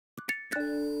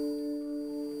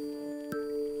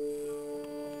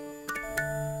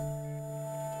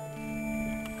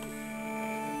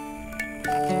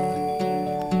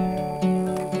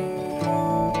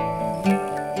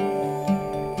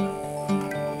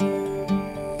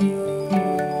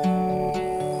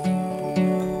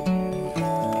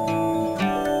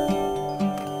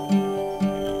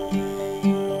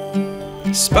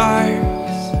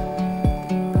Sparks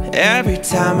every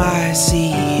time I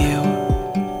see you.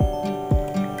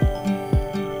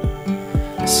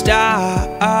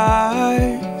 Stars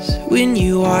when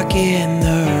you walk in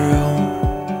the room.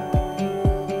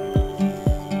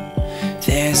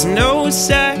 There's no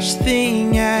such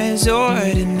thing as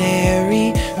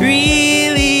ordinary.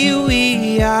 Really,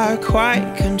 we are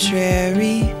quite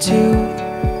contrary to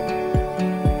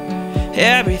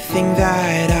everything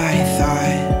that I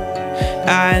thought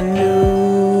I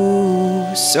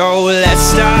knew. So let's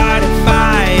start a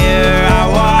fire. I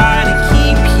wanna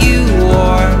keep you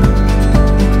warm.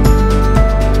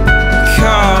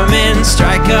 Come and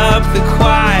strike up the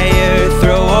choir.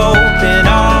 Throw open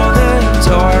all the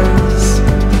doors.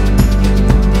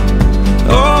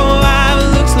 Oh, I've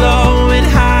looked low and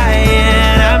high,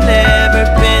 and I've never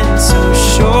been so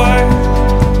sure.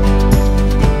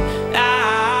 I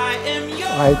am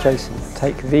yours. I, Jason,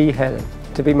 take thee, Helen,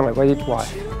 to be my wedded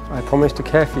wife. I promise to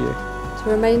care for you, to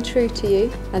remain true to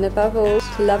you, and above all,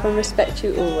 to love and respect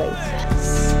you always.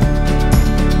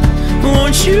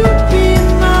 Won't you be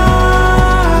mine?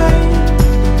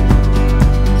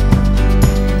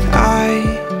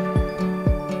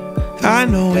 I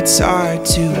know it's hard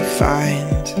to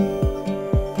find.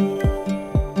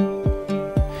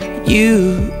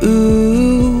 You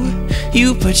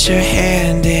put your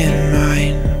hand in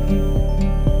mine.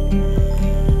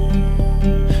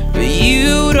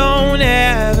 You don't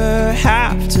ever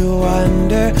have to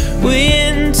wonder.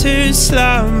 Winter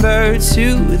slumber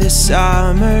to the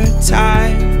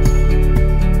summertime.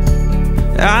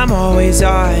 I'm always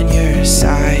on your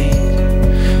side.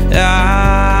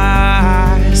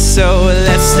 So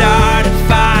let's start a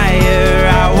fire.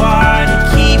 I wanna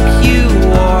keep you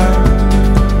warm.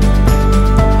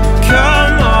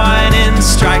 Come on and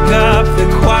strike up the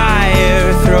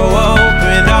choir. Throw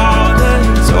open all the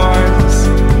doors.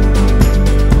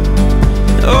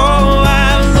 Oh,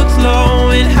 I've looked low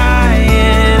and high,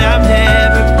 and I've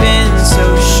never been so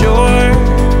sure.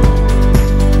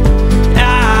 I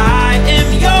am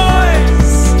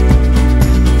yours.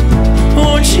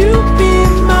 Won't you be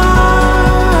mine?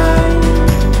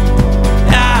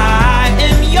 I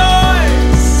am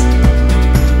yours.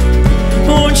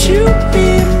 Won't you be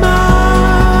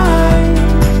mine?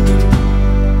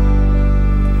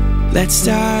 Let's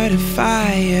start a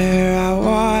fire. I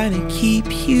wanna keep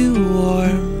you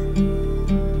warm.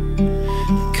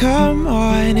 Come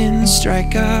on and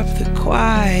strike up the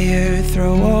choir.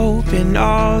 Throw open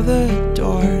all the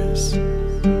doors.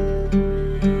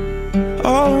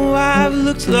 Oh, I've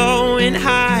looked low and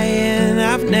high, and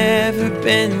I've never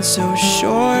been so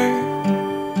sure.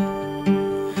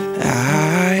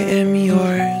 I am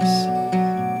yours,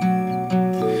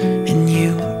 and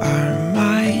you are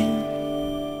mine.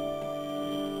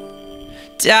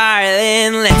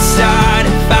 Darling, let's start a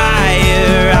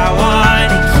fire. I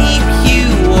wanna keep you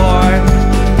warm.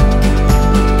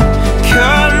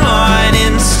 Come on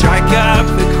and strike up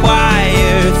the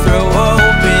choir. Throw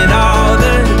open all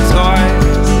the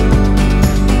doors.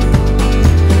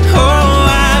 Oh,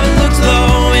 I've looked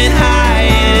low and high,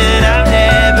 and I've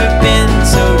never been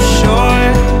so sure.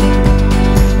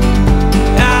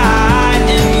 I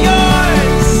am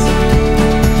yours,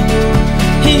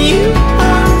 and you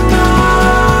are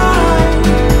mine.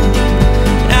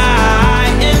 I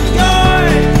am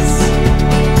yours,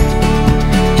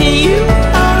 and you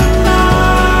are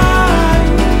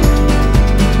mine.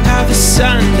 How the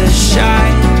sun does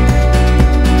shine,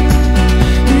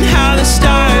 and how the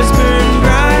stars burn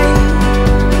bright.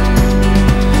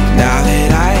 Now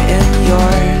that I am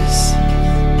yours,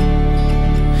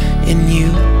 and you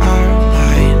are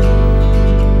mine.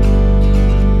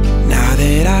 Now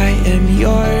that I am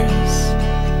yours.